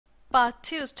Part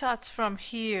 2 starts from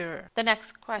here. The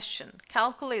next question.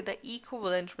 Calculate the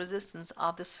equivalent resistance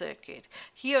of the circuit.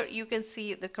 Here you can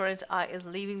see the current I is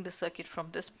leaving the circuit from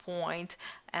this point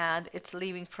and it's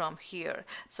leaving from here.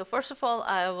 So first of all,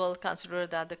 I will consider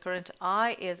that the current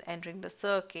I is entering the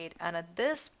circuit, and at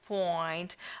this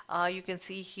point you can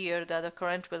see here that the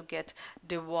current will get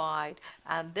divided,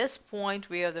 and this point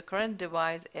where the current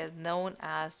divides is known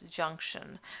as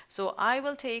junction. So I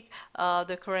will take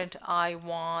the current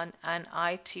I1 and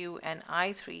I2 and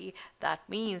I3. That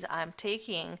means I'm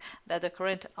taking that the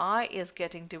current I is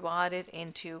getting divided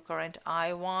into current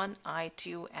I1,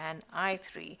 I2 and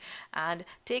I3, and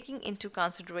taking into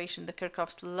consideration the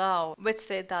Kirchhoff's law, which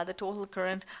said that the total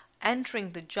current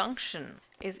entering the junction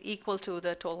is equal to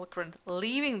the total current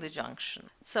leaving the junction.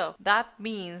 So that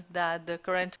means that the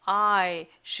current I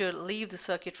should leave the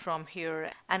circuit from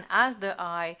here, and as the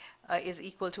I is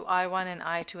equal to I1 and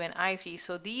I2 and I3,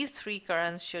 so these three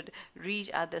currents should reach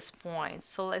at this point.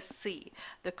 So let's see.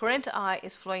 The current I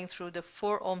is flowing through the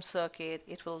 4 ohm circuit.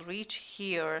 It will reach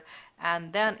here,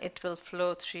 and then it will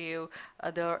flow through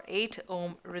the 8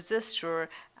 ohm resistor,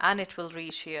 and it will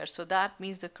reach here. So that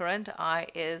means the current I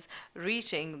is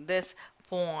reaching this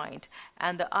point,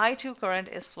 and the I2 current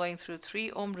is flowing through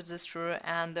 3 ohm resistor,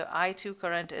 and the I2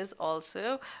 current is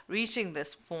also reaching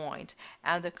this point,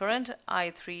 and the current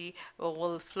I3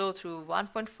 will flow through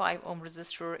 1.5 ohm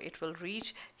resistor. It will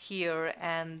reach here,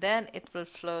 and then it will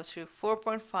flow through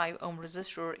 4.5 ohm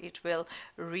resistor. It will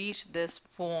reach this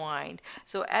point.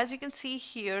 So as you can see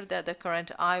here that the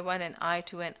current I1 and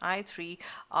I2 and I3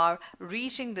 are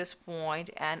reaching this point,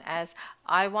 and as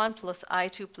I1 plus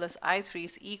I2 plus I3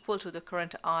 is equal to the current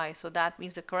I, so that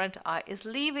means the current I is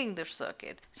leaving the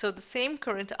circuit. So the same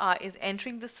current I is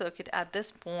entering the circuit at this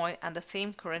point, and the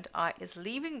same current I is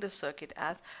leaving the circuit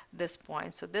as this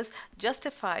point. So this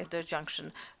justifies the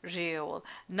junction rule.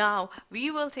 Now we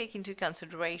will take into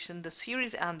consideration the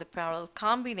series and the parallel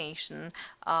combination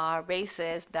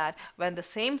basis that when the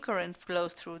same current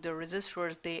flows through the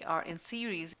resistors, they are in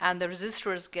series and the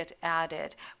resistors get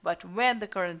added. But when the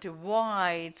current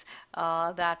divides,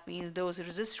 that means those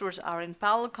resistors are in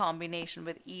parallel combination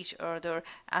with each other,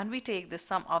 and we take the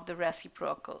sum of the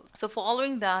reciprocals. So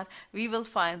following that, we will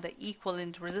find the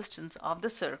equivalent resistance of the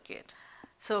circuit.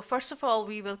 So first of all,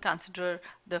 we will consider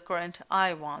the current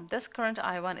I1. This current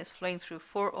I1 is flowing through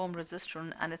 4 ohm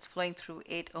resistor, and it's flowing through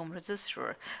 8 ohm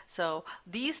resistor. So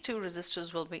these two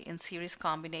resistors will be in series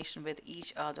combination with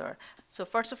each other. So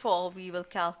first of all, we will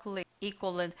calculate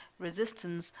equivalent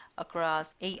resistance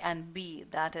across A and B,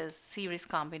 that is series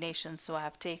combination. So I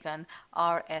have taken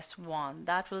RS1.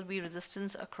 That will be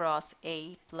resistance across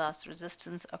A plus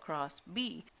resistance across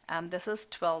B, and this is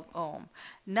 12 ohm.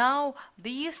 Now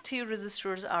these two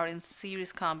resistors are in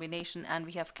series combination, and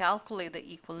we have calculated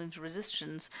the equivalent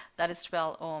resistance, that is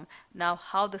 12 ohm. Now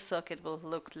how the circuit will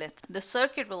look? The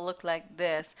circuit will look like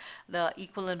this. The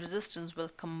equivalent resistance will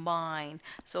combine.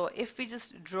 So if we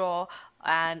just draw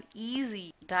an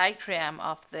easy diagram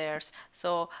of theirs,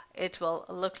 so it will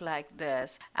look like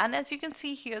this. And as you can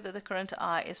see here that the current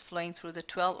I is flowing through the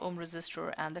 12 ohm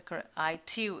resistor, and the current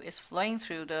I2 is flowing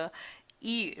through the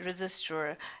E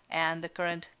resistor, and the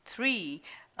current 3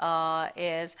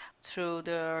 is through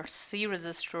the C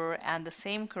resistor, and the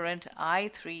same current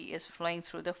I3 is flowing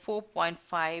through the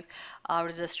 4.5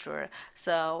 resistor.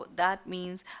 So that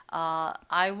means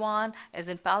I1 is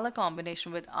in parallel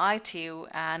combination with I2,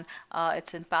 and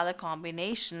it's in parallel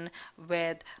combination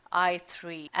with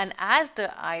I3. And as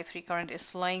the I3 current is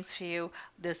flowing through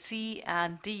the C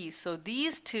and D, so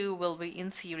these two will be in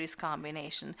series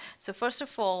combination. So first of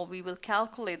all, we will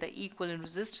calculate the equivalent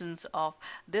resistance of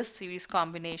this series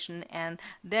combination, and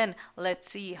then let's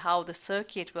see how the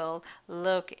circuit will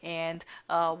look and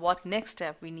what next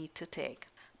step we need to take.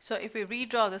 So if we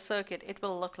redraw the circuit, it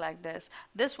will look like this.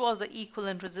 This was the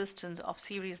equivalent resistance of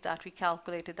series that we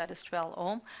calculated, that is 12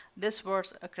 ohm. This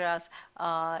was across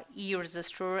E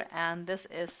resistor, and this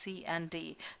is C and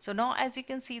D. So now as you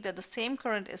can see that the same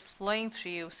current is flowing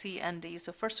through C and D.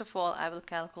 So first of all, I will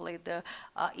calculate the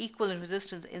equivalent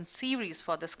resistance in series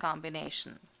for this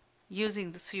combination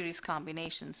using the series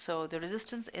combination. So the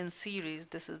resistance in series,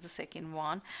 this is the second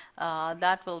one,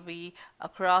 that will be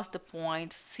across the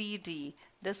point CD.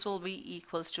 This will be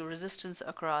equals to resistance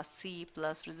across C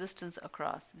plus resistance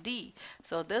across D.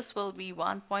 So this will be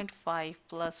 1.5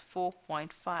 plus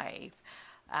 4.5,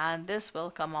 and this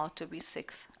will come out to be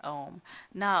 6 ohm.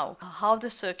 Now how the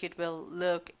circuit will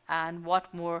look and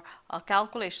what more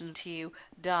calculations you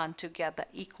done to get the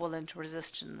equivalent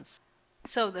resistance.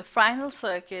 So the final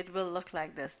circuit will look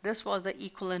like this. This was the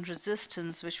equivalent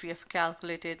resistance which we have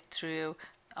calculated through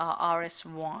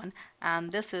RS1,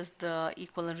 and this is the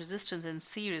equivalent resistance in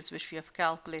series which we have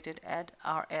calculated at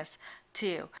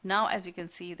RS2. Now as you can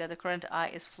see that the current I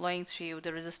is flowing through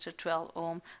the resistor 12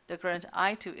 ohm, the current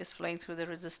I2 is flowing through the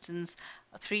resistance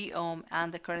 3 ohm,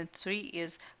 and the current 3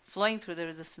 is flowing through the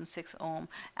resistance 6 ohm.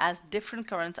 As different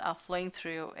currents are flowing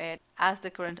through it, as the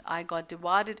current I got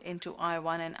divided into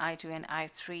I1 and I2 and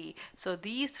I3, so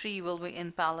these three will be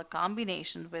in parallel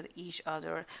combination with each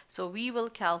other. So we will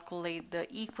calculate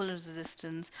the equivalent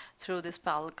resistance through this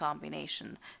parallel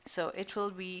combination. So it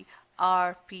will be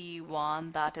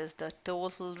RP1, that is the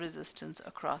total resistance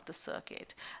across the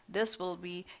circuit. This will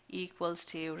be equals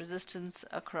to resistance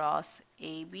across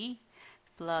AB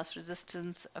plus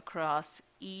resistance across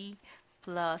E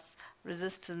plus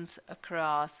resistance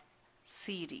across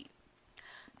CD.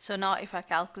 So now if I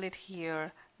calculate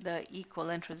here the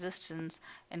equivalent resistance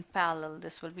in parallel,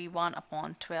 this will be 1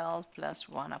 upon 12 plus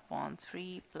 1 upon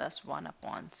 3 plus 1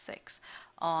 upon 6.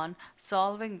 On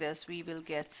solving this, we will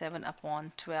get 7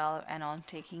 upon 12, and on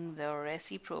taking the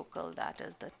reciprocal, that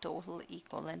is the total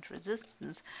equivalent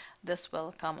resistance, this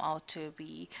will come out to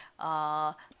be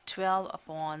 12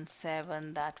 upon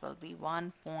 7, that will be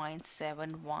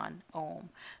 1.71 ohm.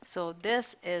 So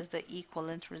this is the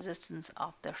equivalent resistance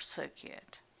of the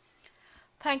circuit.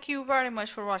 Thank you very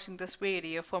much for watching this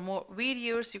video. For more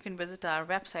videos, you can visit our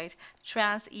website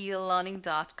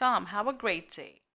transelearning.com. Have a great day.